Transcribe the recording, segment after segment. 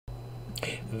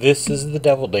This is the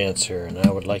Devil Dancer, and I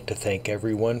would like to thank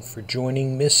everyone for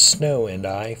joining Miss Snow and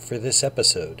I for this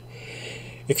episode.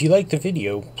 If you liked the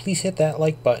video, please hit that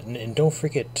like button and don't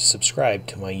forget to subscribe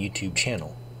to my YouTube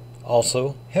channel.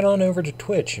 Also, head on over to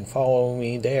Twitch and follow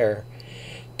me there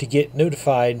to get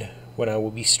notified when I will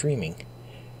be streaming.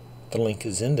 The link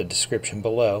is in the description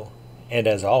below, and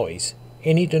as always,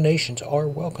 any donations are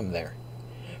welcome there.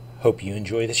 Hope you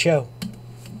enjoy the show.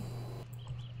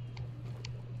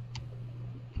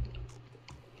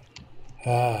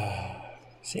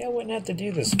 See, I wouldn't have to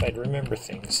do this if I'd remember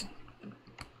things.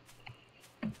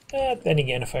 Then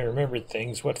again, if I remembered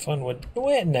things, what fun would...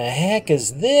 What in the heck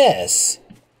is this?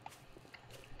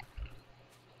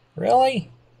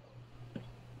 Really?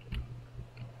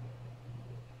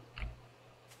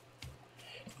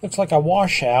 Looks like a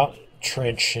washout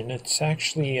trench, and it's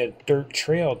actually a dirt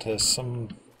trail to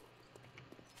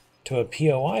a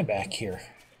POI back here.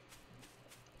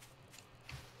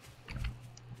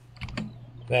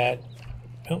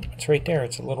 Oh, it's right there.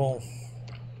 It's a little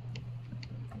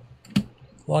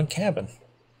log cabin.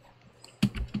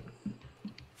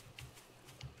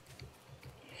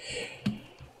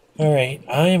 Alright,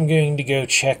 I am going to go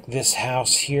check this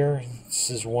house here. This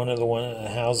is one of the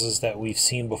houses that we've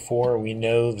seen before. We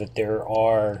know that there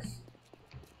are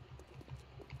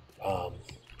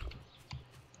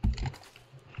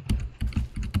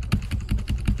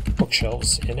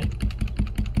bookshelves in it.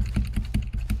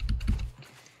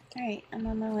 Alright, I'm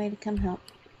on my way to come help.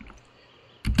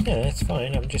 Yeah, that's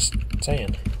fine. I'm just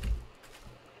saying.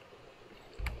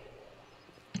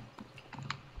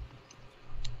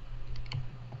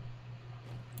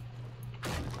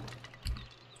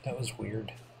 That was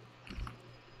weird.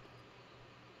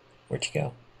 Where'd you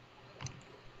go?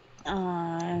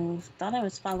 I thought I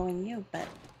was following you, but...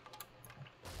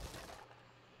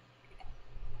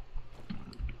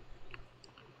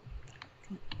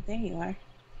 There you are.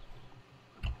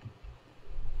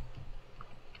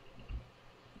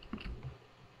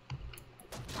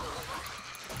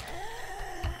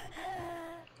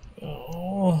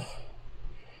 Oh,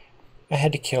 I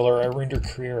had to kill her. I ruined her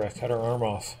career. I cut her arm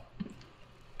off.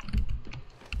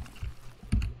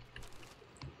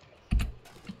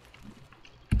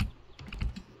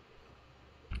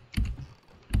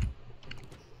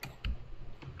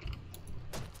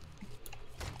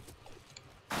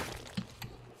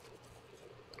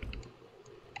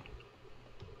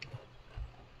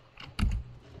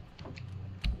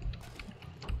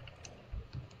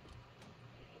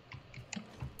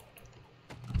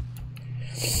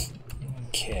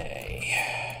 Okay.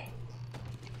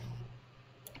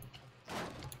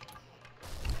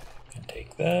 Can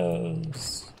take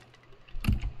those.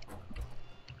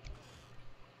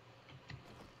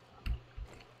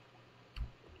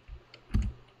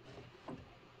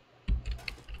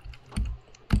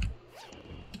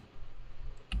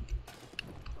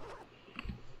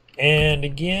 And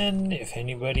again, if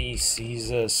anybody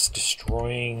sees us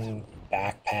destroying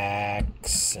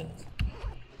backpacks and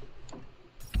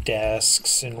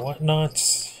desks and whatnot,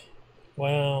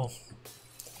 well,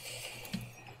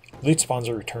 loot spawns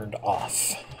are returned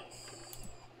off.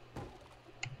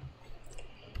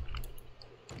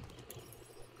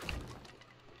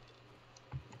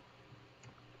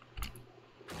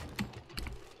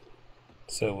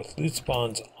 So with loot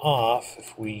spawns off,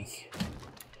 if we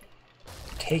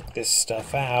take this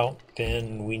stuff out,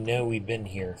 then we know we've been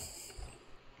here.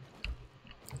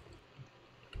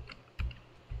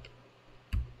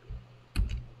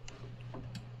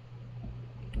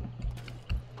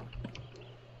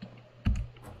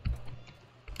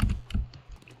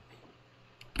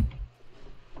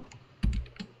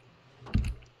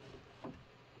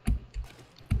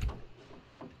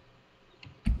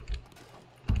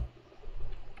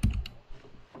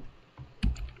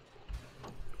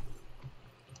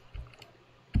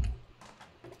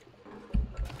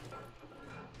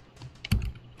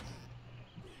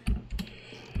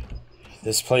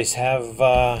 This place have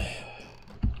the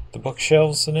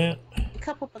bookshelves in it? A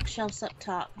couple bookshelves up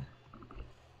top.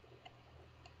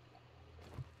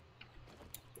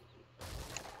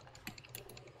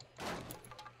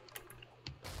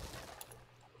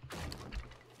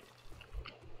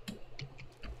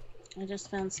 I just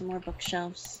found some more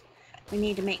bookshelves. We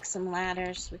need to make some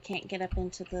ladders. We can't get up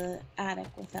into the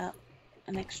attic without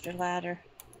an extra ladder.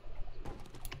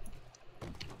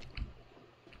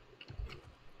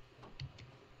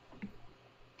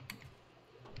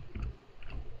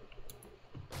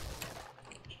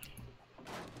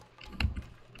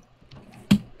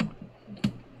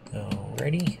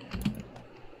 Alrighty.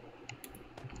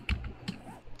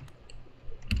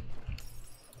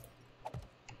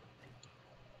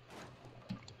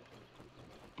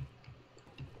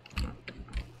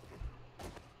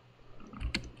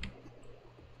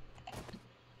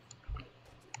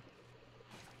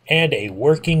 And a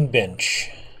working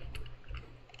bench.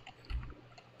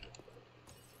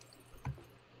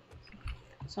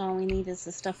 So all we need is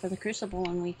the stuff for the crucible,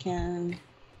 and we can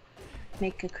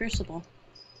make a crucible.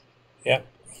 Yep,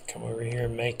 come over here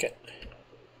and make it.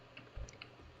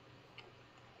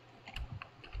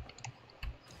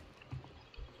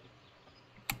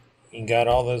 You got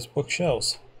all those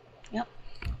bookshelves? Yep.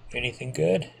 Anything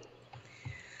good?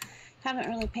 Haven't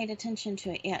really paid attention to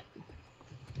it yet.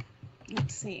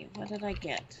 Let's see, what did I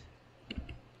get?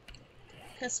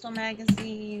 Pistol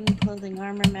magazine, clothing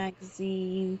armor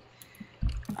magazine,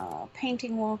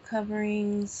 painting wall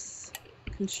coverings,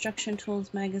 construction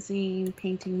tools magazine,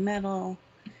 painting metal,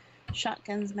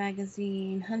 shotguns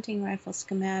magazine, hunting rifle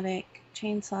schematic,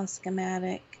 chainsaw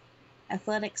schematic,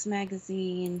 athletics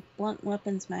magazine, blunt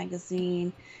weapons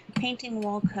magazine, painting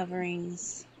wall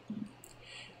coverings.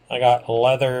 I got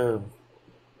leather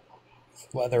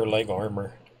leg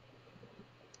armor.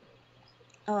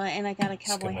 Oh, and I got a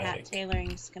cowboy Schematic. hat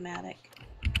tailoring schematic.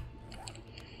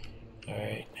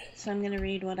 Alright. So I'm going to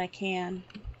read what I can.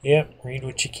 Yep, read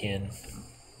what you can.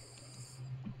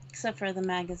 Except for the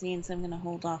magazines, I'm going to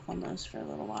hold off on those for a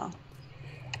little while.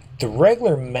 The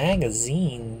regular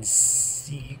magazines,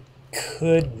 you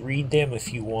could read them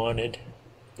if you wanted.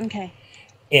 Okay.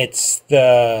 It's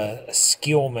the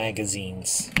skill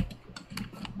magazines.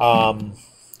 And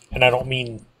I don't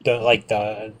mean not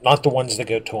the ones that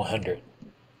go to 100.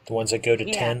 The ones that go to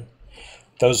 10.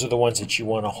 Those are the ones that you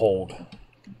want to hold.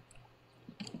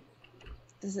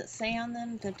 Does it say on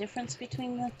them the difference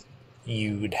between the...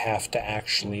 You'd have to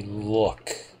actually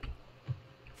look.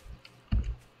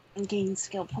 Gain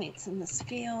skill points in this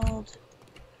field.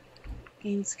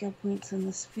 Gain skill points in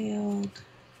this field.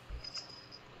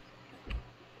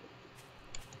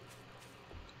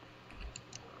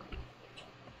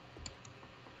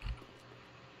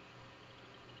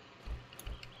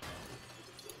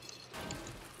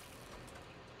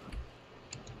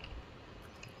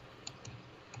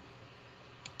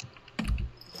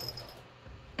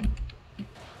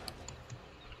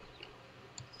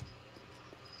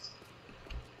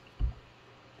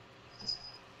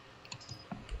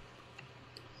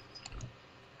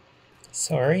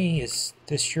 Sorry, is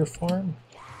this your farm?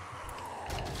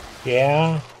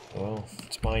 Yeah? Well,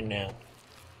 it's mine now.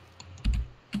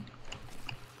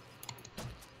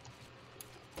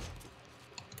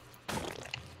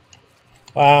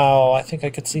 Wow, I think I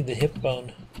could see the hip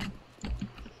bone.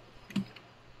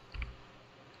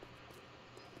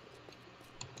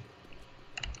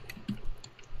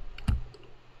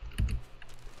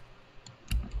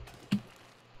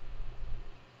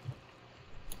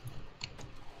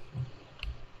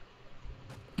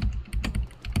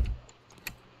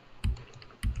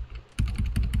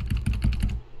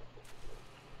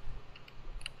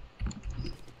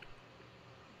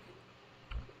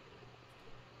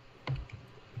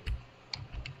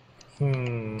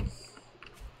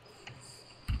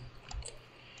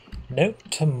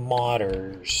 Note to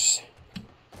modders.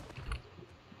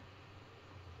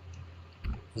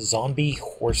 Zombie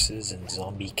horses and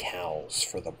zombie cows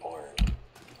for the barn.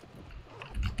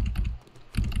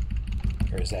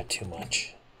 Or is that too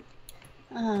much?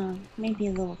 Maybe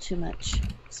a little too much.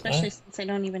 Especially since I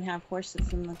don't even have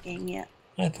horses in the game yet.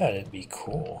 I thought it'd be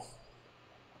cool.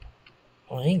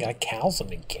 Well, I ain't got cows in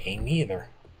the game either.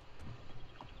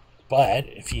 But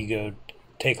if you go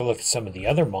take a look at some of the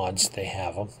other mods, they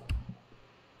have them.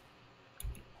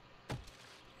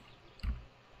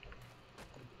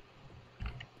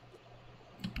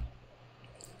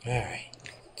 Alright.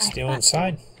 Still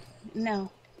inside?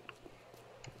 No.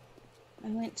 I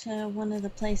went to one of the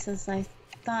places I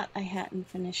thought I hadn't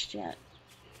finished yet.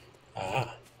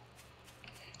 Ah.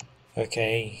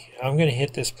 Okay, I'm going to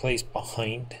hit this place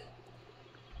behind.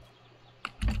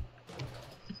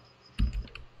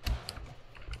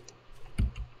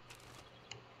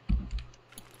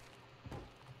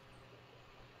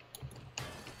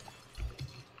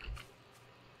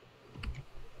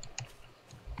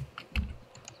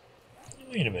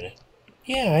 Wait a minute.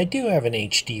 Yeah, I do have an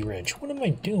HD wrench. What am I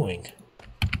doing?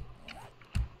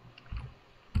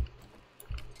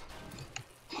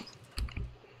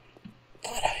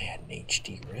 Thought I had an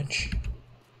HD wrench.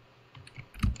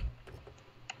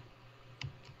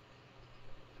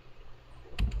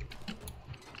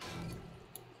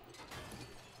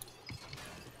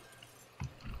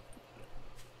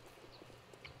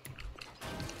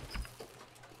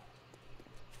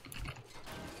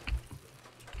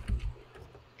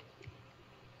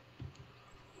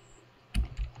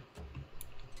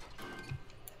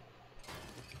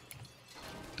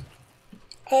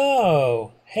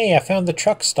 Oh, hey, I found the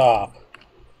truck stop.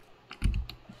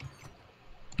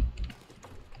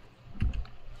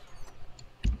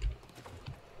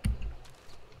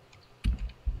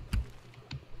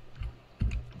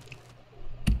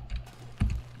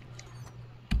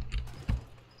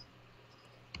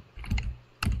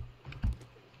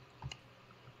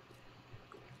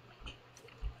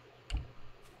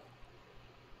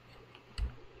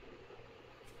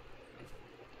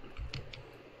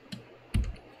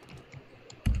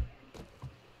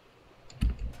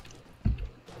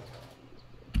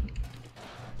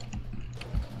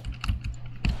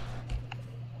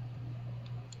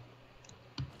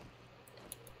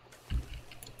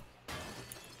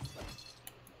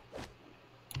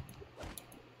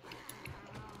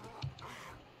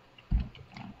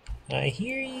 I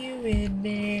hear you in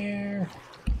there.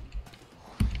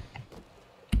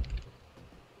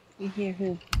 You hear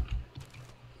who?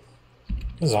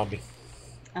 A zombie.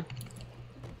 Oh.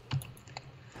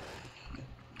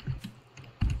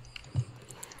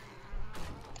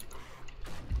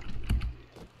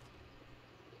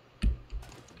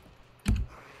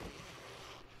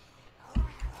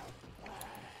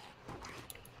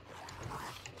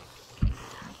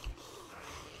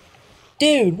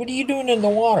 Dude, what are you doing in the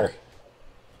water?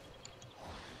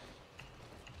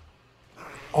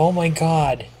 Oh my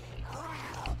god.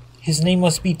 His name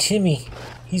must be Timmy.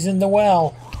 He's in the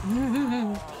well.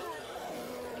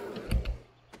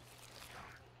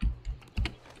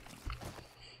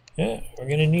 Yeah, we're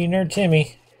gonna need our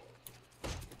Timmy.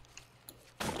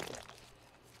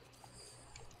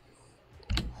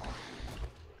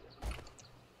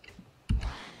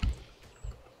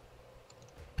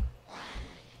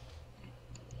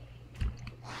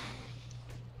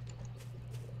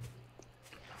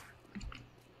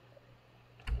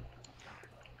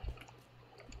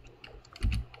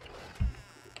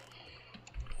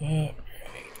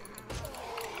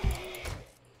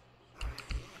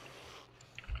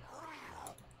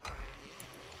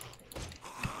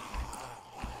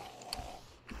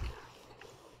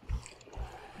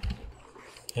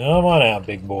 Come on out,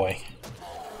 big boy.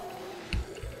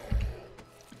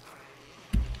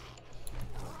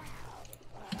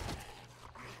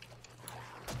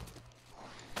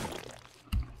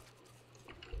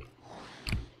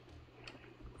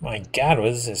 My god, what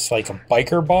is this, like a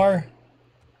biker bar?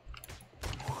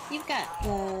 You've got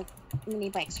the mini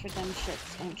bikes for dumb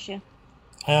shits, don't you?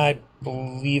 I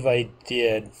believe I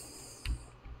did.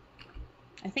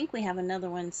 I think we have another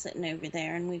one sitting over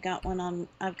there, and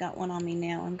I've got one on me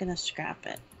now. I'm gonna scrap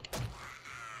it.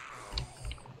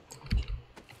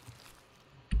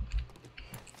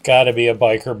 Gotta be a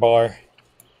biker bar.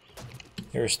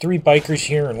 There's 3 bikers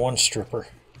here and 1 stripper.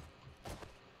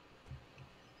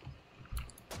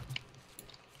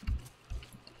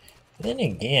 Then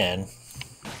again,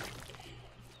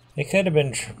 they could have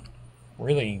been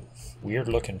really weird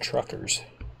looking truckers.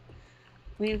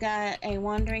 We've got a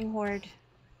wandering horde.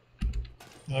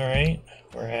 Alright,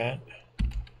 we're at.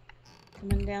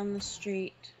 Coming down the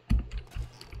street.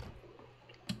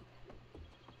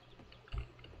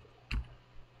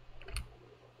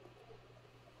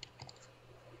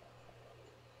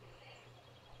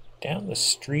 Down the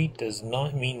street does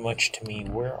not mean much to me.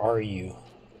 Where are you?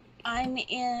 I'm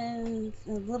in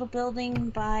the little building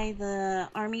by the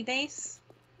army base.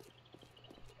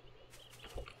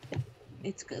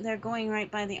 They're going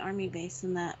right by the army base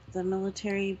and the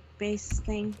military base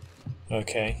thing.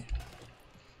 Okay.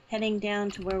 Heading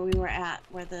down to where we were at,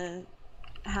 where the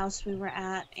house we were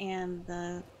at and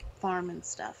the farm and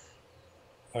stuff.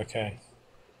 Okay.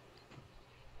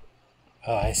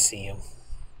 Oh, I see him.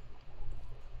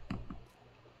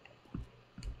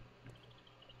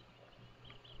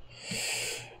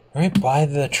 Right by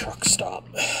the truck stop.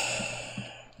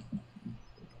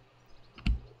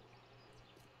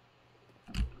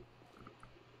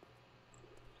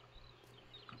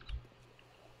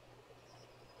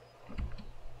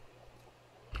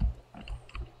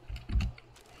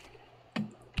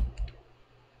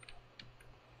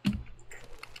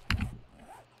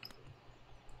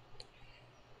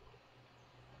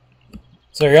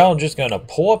 So y'all just gonna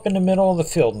pull up in the middle of the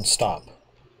field and stop.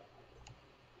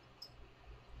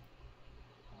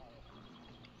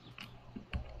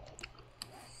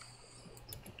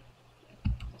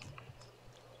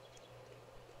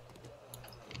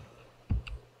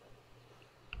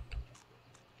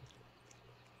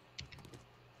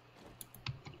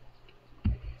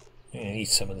 I'm gonna eat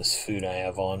some of this food I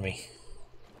have on me.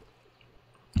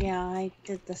 Yeah, I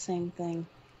did the same thing.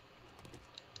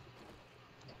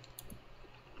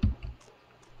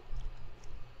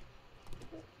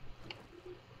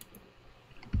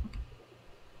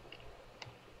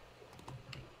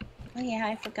 Oh yeah,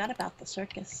 I forgot about the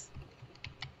circus.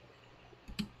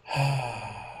 I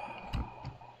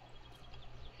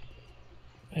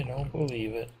don't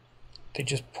believe it. They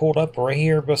just pulled up right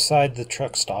here beside the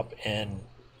truck stop and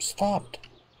stopped.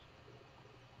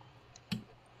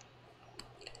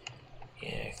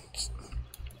 Yeah, just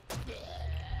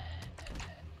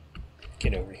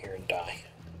get over here and die.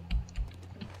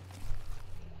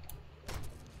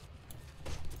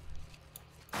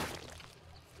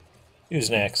 Who's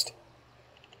next?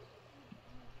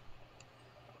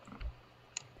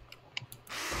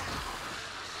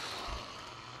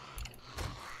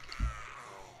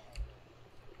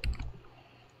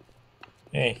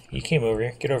 Hey, you came over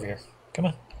here. Get over here. Come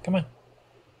on, come on.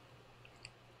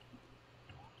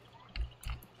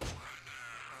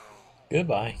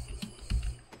 Goodbye.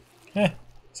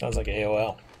 Sounds like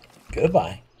AOL.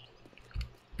 Goodbye.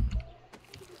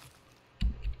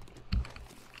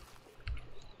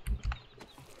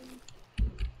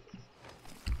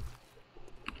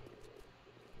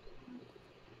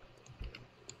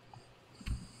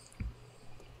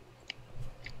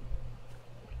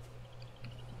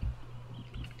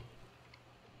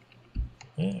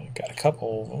 Yeah, got a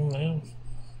couple of them now.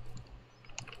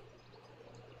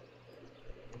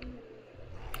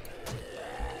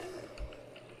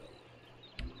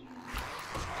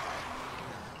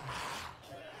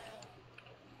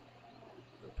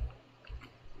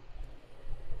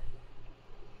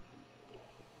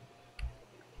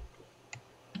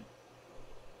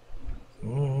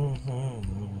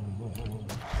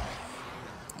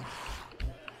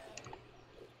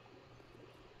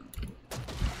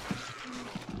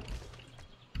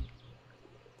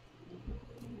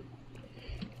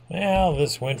 Well,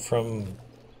 this went from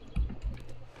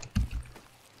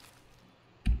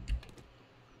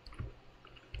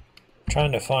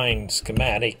trying to find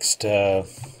schematics to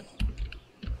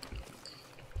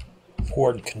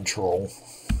horde control.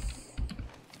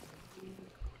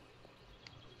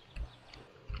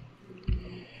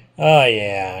 Oh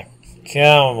yeah,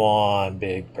 come on,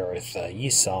 Big Bertha, you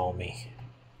saw me.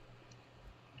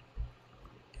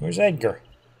 Where's Edgar?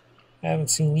 I haven't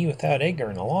seen you without Edgar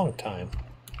in a long time.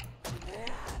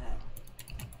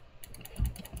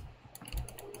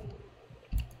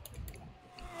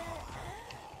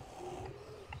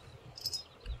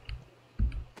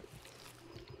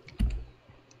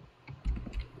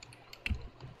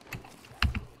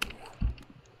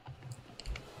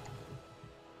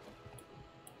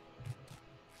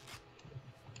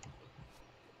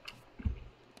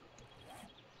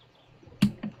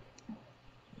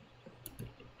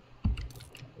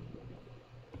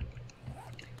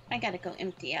 I gotta go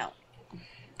empty out.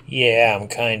 Yeah, I'm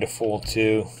kind of full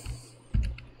too.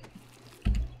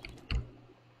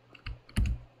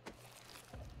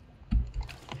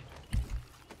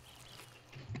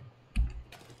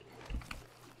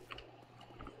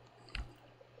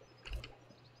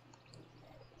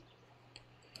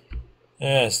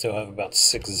 I still have about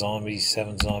 6 zombies,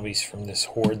 7 zombies from this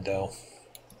horde though.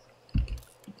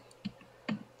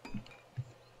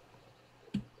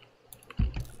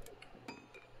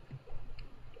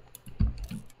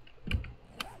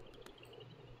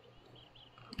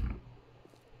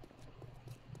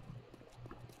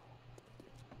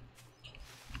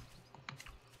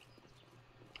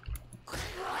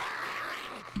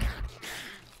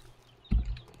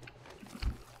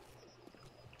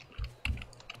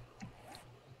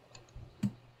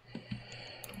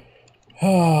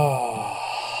 Oh.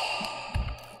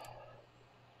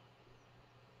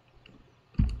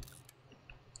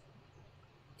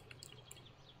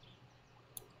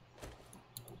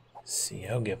 See,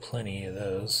 I'll get plenty of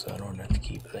those, so I don't have to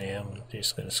keep them. I'm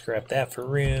just going to scrap that for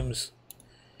rooms.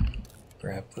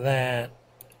 Grab that.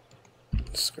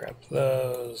 Scrap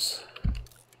those.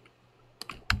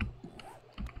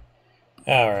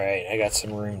 Alright, I got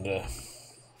some room to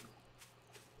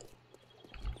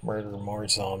murder more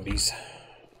zombies.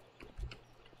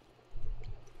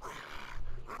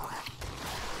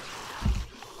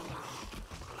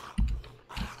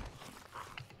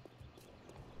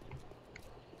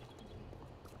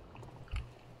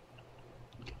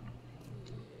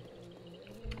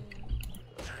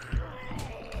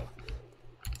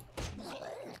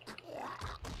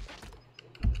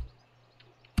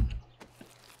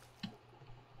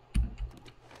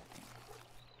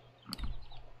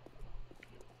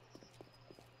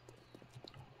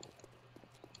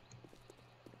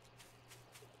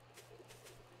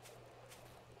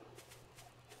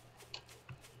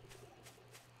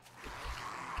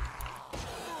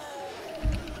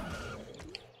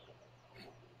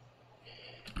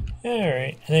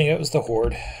 Alright, I think that was the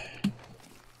horde.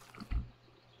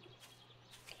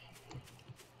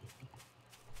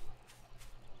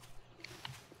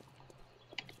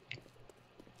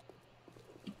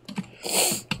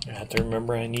 I have to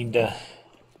remember I need to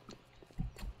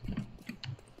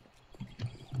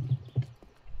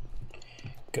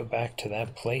go back to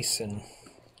that place and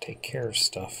take care of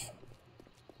stuff.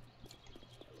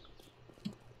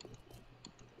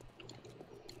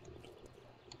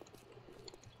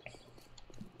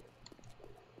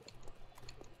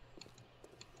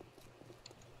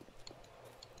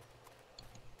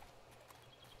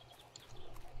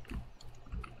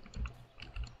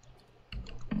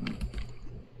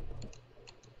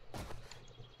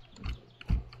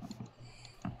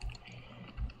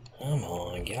 Come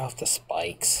on, get off the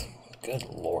spikes. Good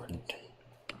Lord.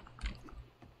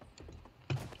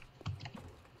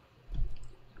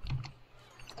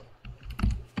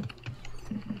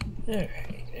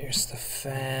 Alright, there's the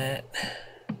fat.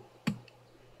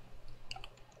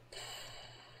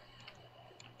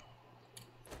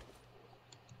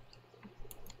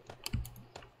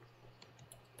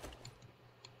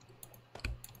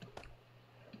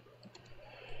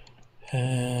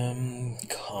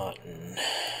 Cotton.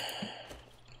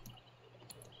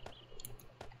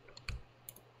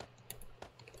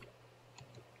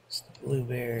 It's the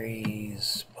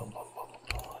blueberries. Bum, bum, bum,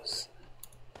 bum.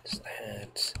 It's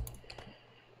that.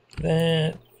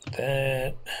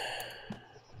 That.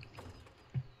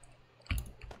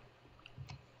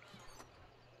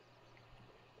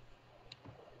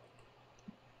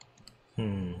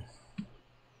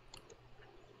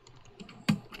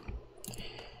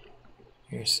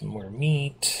 Here's some more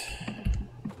meat.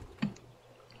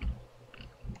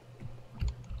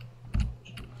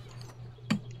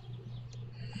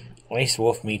 At least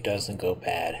wolf meat doesn't go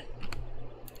bad.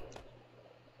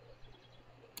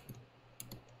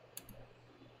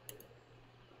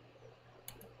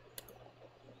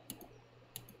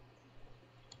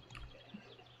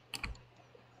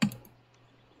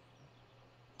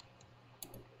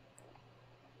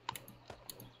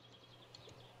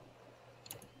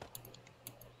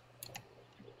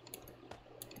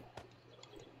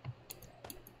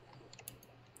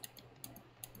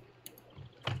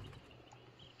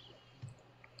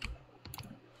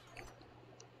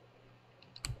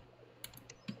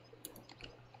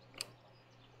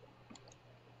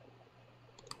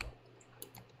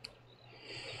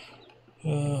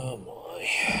 Oh my.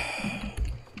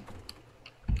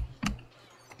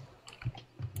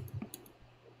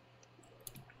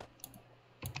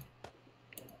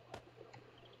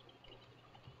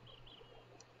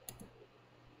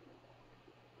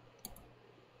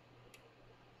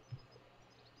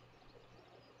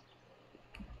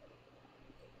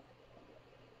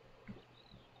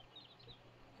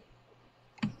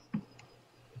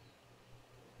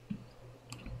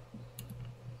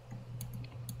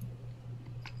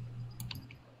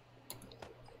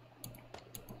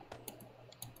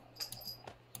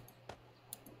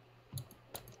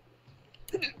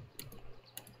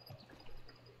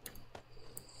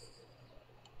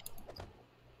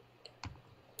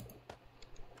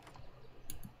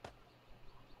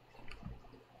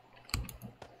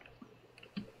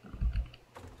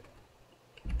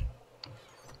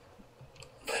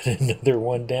 Put another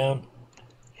one down.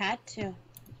 Had to.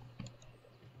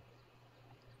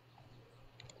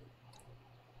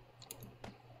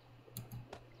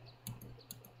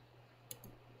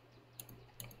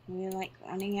 We're like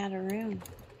running out of room.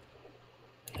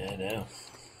 I know.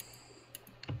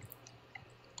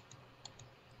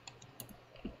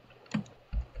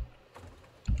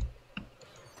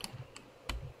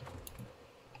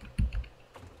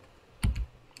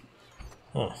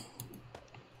 Huh.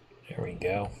 There we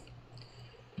go.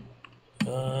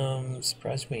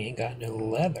 Surprised we ain't got no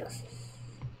leather.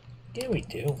 Yeah, we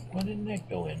do. Why didn't that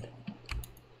go in?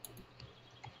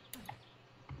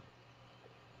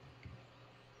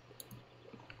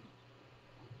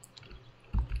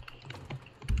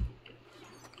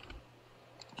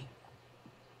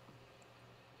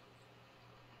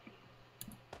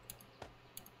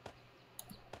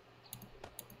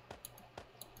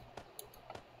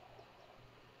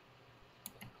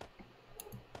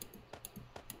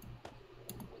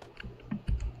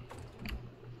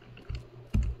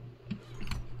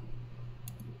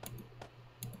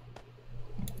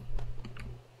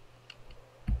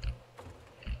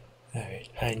 Alright,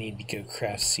 I need to go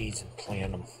craft seeds and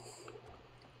plant them.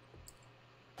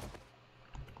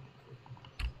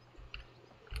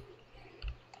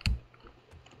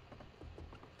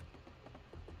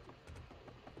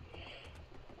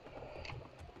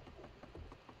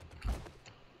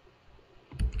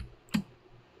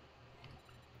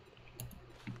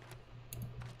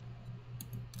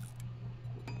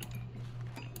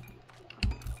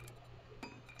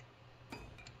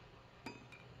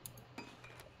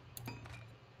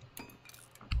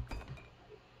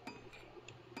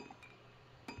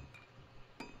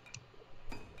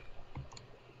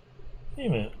 Wait a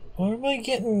minute, where am I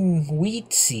getting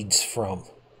wheat seeds from?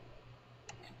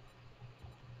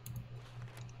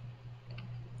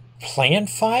 Plant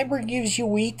fiber gives you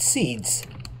wheat seeds.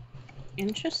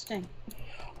 Interesting.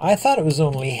 I thought it was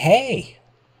only hay.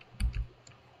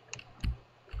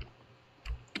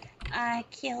 I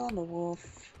killed a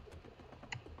wolf.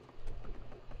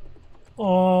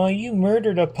 Aw, you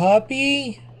murdered a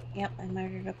puppy? Yep, I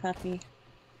murdered a puppy.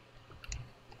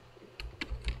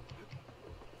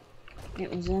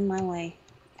 It was in my way.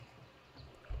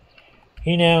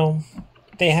 You know,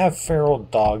 they have feral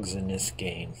dogs in this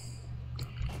game.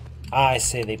 I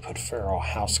say they put feral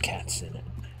house cats in it.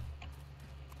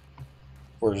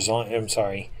 Or I'm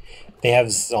sorry, they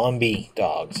have zombie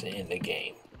dogs in the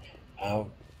game.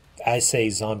 I say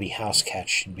zombie house cats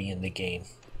should be in the game.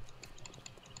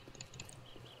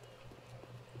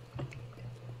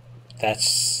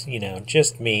 That's,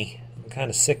 just me. I'm kind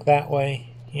of sick that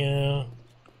way, Can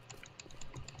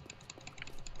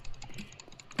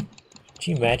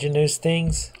you imagine those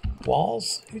things?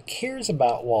 Walls? Who cares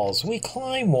about walls? We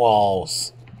climb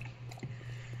walls.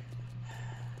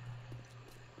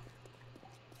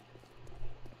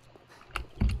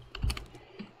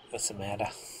 What's the matter?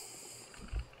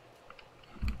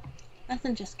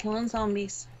 Nothing, just killing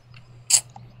zombies.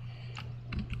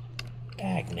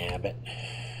 Dagnabbit.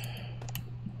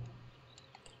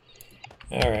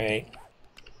 Alright.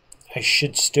 I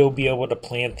should still be able to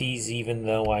plant these even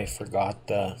though I forgot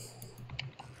the...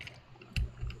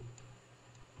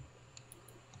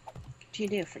 What do you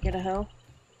do? Forget a hoe?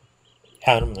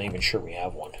 I'm not even sure we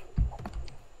have one.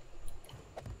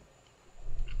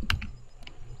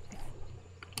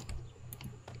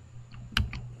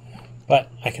 But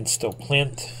I can still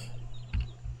plant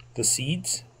the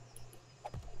seeds.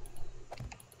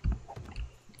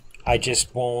 I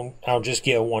just won't, I'll just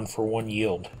get a 1-for-1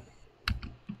 yield.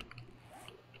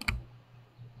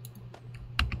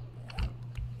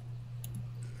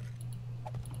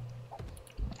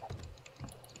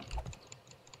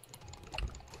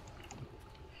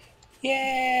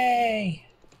 Yay!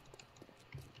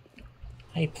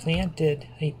 I planted.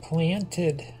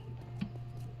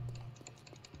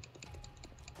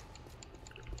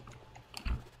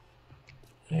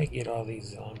 I get all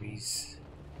these zombies.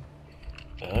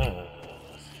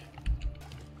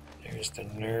 There's the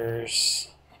nurse.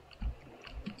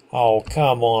 Oh,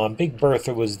 come on. Big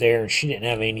Bertha was there and she didn't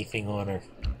have anything on her.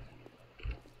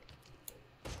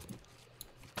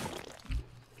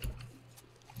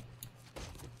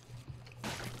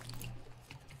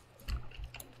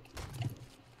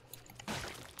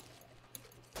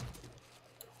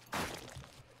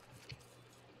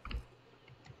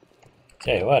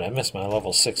 Tell you what, I missed my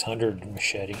level 600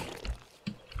 machete.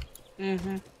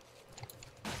 Mm-hmm.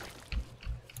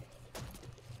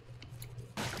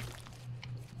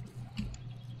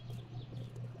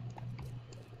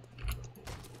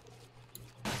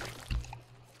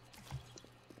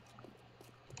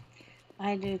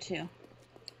 I do too.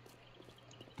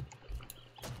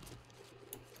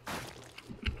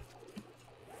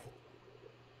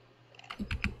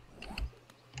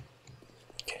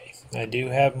 Okay, I do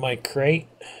have my crate,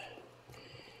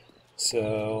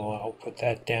 so I'll put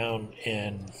that down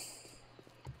and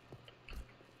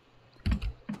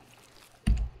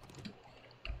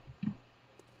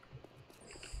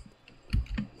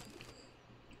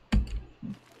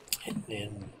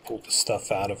then pull the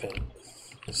stuff out of it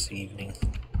this evening.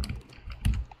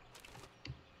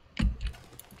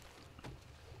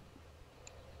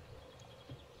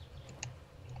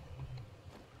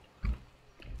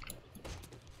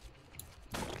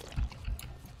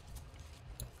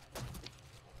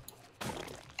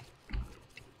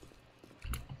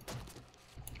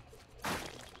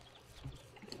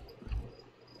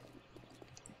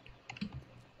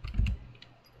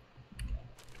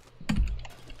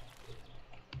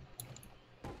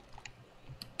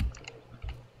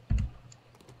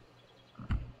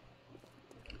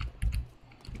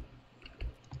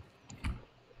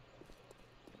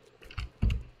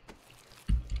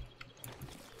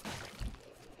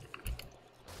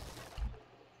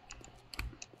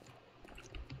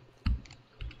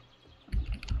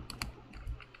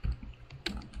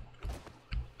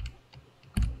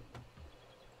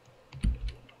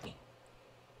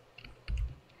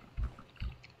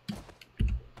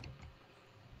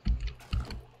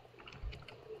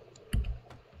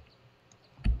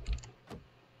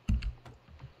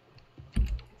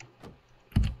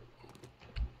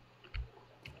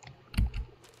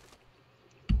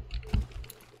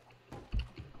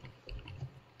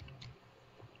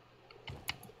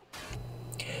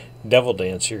 Devil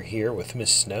Dancer here with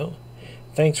Miss Snow.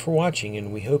 Thanks for watching,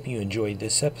 and we hope you enjoyed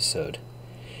this episode.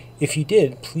 If you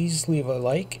did, please leave a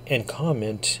like and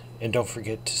comment, and don't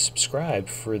forget to subscribe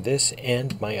for this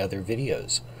and my other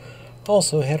videos.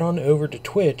 Also, head on over to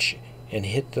Twitch and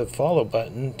hit the follow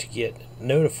button to get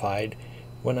notified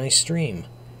when I stream.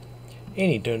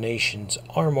 Any donations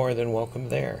are more than welcome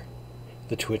there.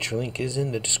 The Twitch link is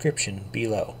in the description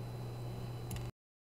below.